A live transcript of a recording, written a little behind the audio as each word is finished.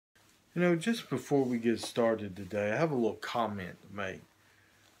Just before we get started today, I have a little comment to make.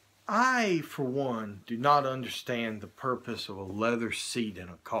 I, for one, do not understand the purpose of a leather seat in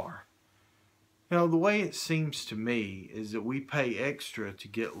a car. The way it seems to me is that we pay extra to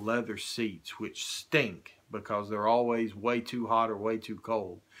get leather seats, which stink because they're always way too hot or way too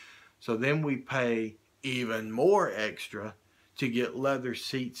cold. So then we pay even more extra to get leather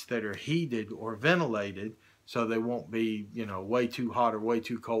seats that are heated or ventilated so they won't be, way too hot or way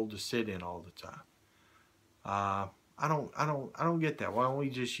too cold to sit in all the time. I don't get that. Why don't we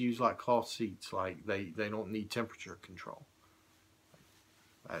just use like cloth seats? Like they don't need temperature control.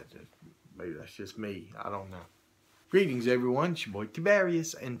 Maybe that's just me. I don't know. Greetings everyone, it's your boy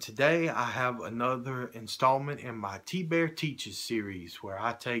T-Bearius, and today I have another installment in my T-Bear Teaches series where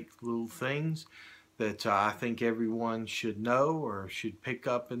I take little things that I think everyone should know or should pick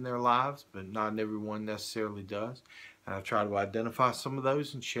up in their lives, but not everyone necessarily does. And I try to identify some of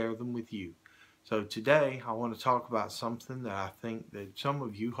those and share them with you. So today I want to talk about something that I think that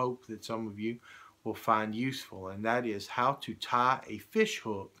hope that some of you will find useful, and that is how to tie a fish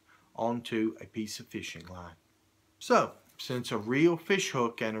hook onto a piece of fishing line. So, since a real fish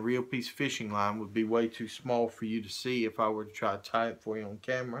hook and a real piece of fishing line would be way too small for you to see if I were to try to tie it for you on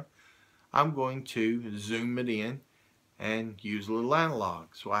camera, I'm going to zoom it in and use a little analog.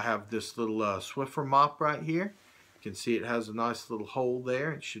 So I have this little Swiffer mop right here. You can see it has a nice little hole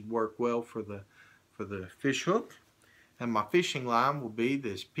there. It should work well for the fish hook. And my fishing line will be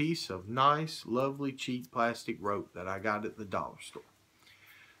this piece of nice, lovely, cheap plastic rope that I got at the dollar store.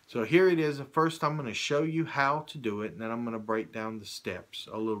 So here it is. First I'm going to show you how to do it, and then I'm going to break down the steps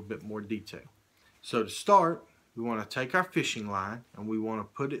a little bit more detail. So to start, we want to take our fishing line and we want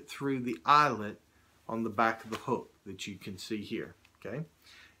to put it through the eyelet on the back of the hook that you can see here, okay?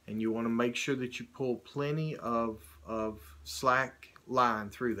 And you want to make sure that you pull plenty of slack line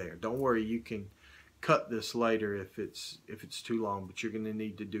through there. Don't worry, you can cut this later if it's too long, but you're going to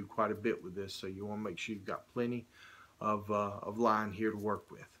need to do quite a bit with this, so you want to make sure you've got plenty of line here to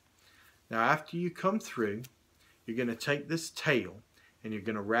work with. Now after you come through, you're going to take this tail and you're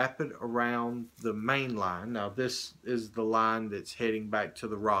going to wrap it around the main line. Now this is the line that's heading back to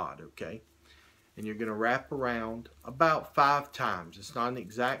the rod, okay? And you're going to wrap around about 5 times. It's not an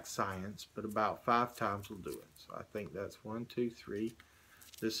exact science, but about 5 times will do it. So I think that's 1, 2, 3.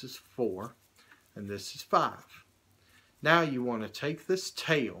 This is 4, and this is 5. Now you want to take this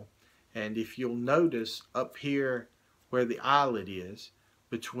tail, and if you'll notice up here where the eyelet is,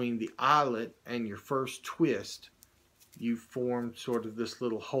 between the eyelet and your first twist, you form sort of this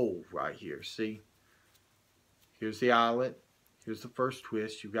little hole right here. See? Here's the eyelet. Here's the first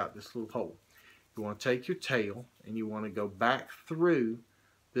twist. You've got this little hole. You want to take your tail and you want to go back through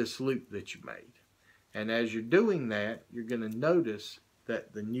this loop that you made. And as you're doing that, you're going to notice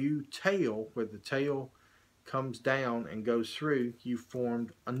that the new tail, where the tail comes down and goes through, you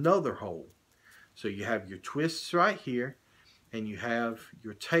formed another hole. So you have your twists right here, and you have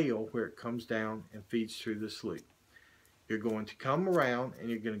your tail where it comes down and feeds through this loop. You're going to come around and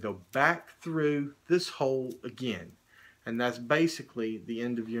you're going to go back through this hole again. And that's basically the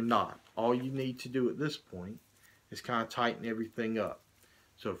end of your knot. All you need to do at this point is kind of tighten everything up.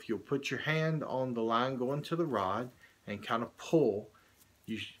 So if you'll put your hand on the line going to the rod and kind of pull,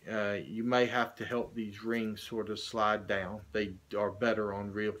 you may have to help these rings sort of slide down. They are better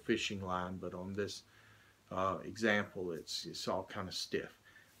on real fishing line, but on this example it's all kind of stiff.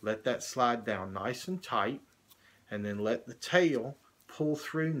 Let that slide down nice and tight, and then let the tail pull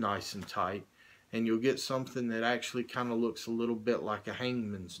through nice and tight, and you'll get something that actually kind of looks a little bit like a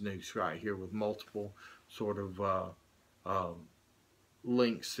hangman's noose right here, with multiple sort of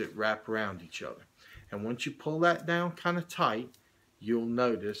links that wrap around each other. And once you pull that down kind of tight, you'll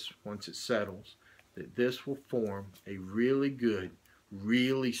notice once it settles that this will form a really good,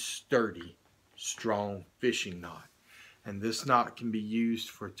 really sturdy, strong fishing knot. And this knot can be used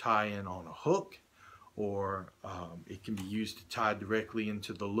for tying on a hook, or it can be used to tie directly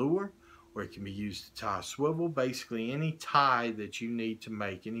into the lure, or it can be used to tie a swivel. Basically any tie that you need to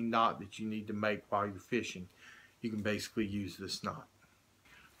make, any knot that you need to make while you're fishing, you can basically use this knot.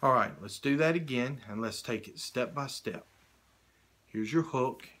 Alright, let's do that again, and let's take it step by step. Here's your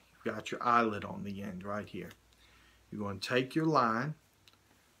hook. You've got your eyelet on the end right here. You're going to take your line.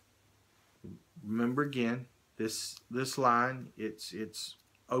 Remember again, this line, it's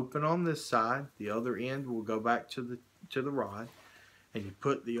open on this side. The other end will go back to the rod, and you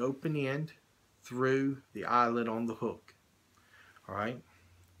put the open end through the eyelet on the hook. All right.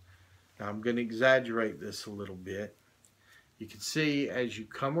 Now I'm going to exaggerate this a little bit. You can see as you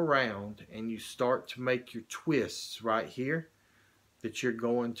come around and you start to make your twists right here, that you're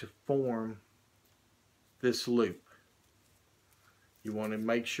going to form this loop. You want to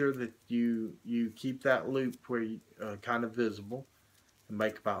make sure that you keep that loop where you, kind of visible, and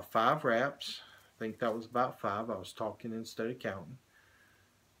make about 5 wraps. I think that was about 5. I was talking instead of counting.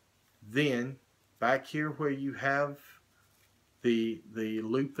 Then back here where you have the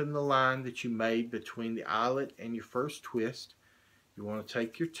loop in the line that you made between the eyelet and your first twist, you want to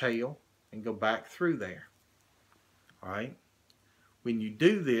take your tail and go back through there. Alright? When you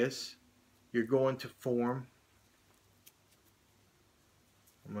do this, you're going to form,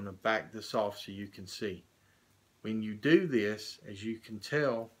 I'm going to back this off so you can see. When you do this, as you can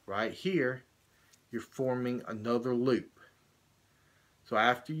tell right here, you're forming another loop. So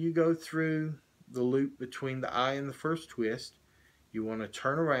after you go through the loop between the eye and the first twist, you want to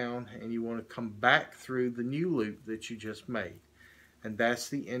turn around and you want to come back through the new loop that you just made. And that's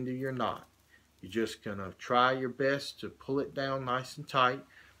the end of your knot. You're just going to try your best to pull it down nice and tight,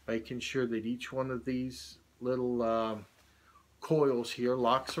 making sure that each one of these little coils here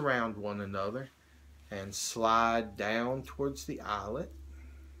locks around one another, and slide down towards the eyelet.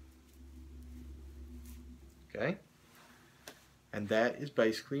 Okay? And that is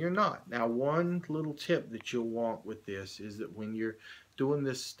basically your knot. Now, one little tip that you'll want with this is that when you're doing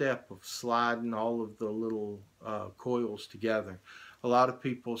this step of sliding all of the little coils together, a lot of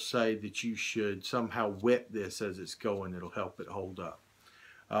people say that you should somehow wet this as it's going. It'll help it hold up.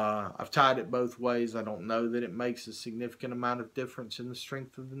 I've tied it both ways. I don't know that it makes a significant amount of difference in the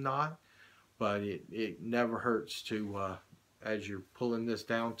strength of the knot, but it never hurts to, as you're pulling this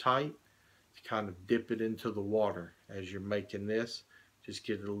down tight, to kind of dip it into the water as you're making this. Just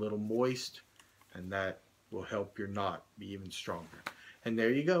get it a little moist, and that will help your knot be even stronger. And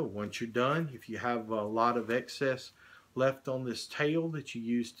there you go. Once you're done, if you have a lot of excess left on this tail that you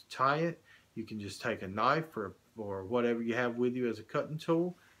use to tie it, you can just take a knife or whatever you have with you as a cutting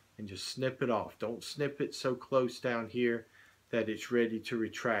tool and just snip it off. Don't snip it so close down here that it's ready to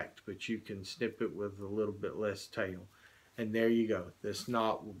retract, but you can snip it with a little bit less tail. And there you go. This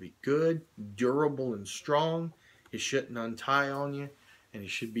knot will be good, durable, and strong. It shouldn't untie on you, and it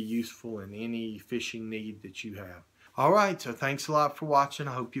should be useful in any fishing need that you have. Alright, so thanks a lot for watching.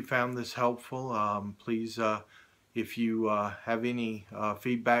 I hope you found this helpful. Please, if you have any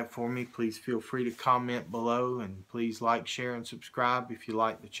feedback for me, please feel free to comment below, and please like, share, and subscribe if you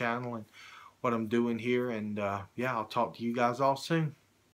like the channel and what I'm doing here. And yeah, I'll talk to you guys all soon.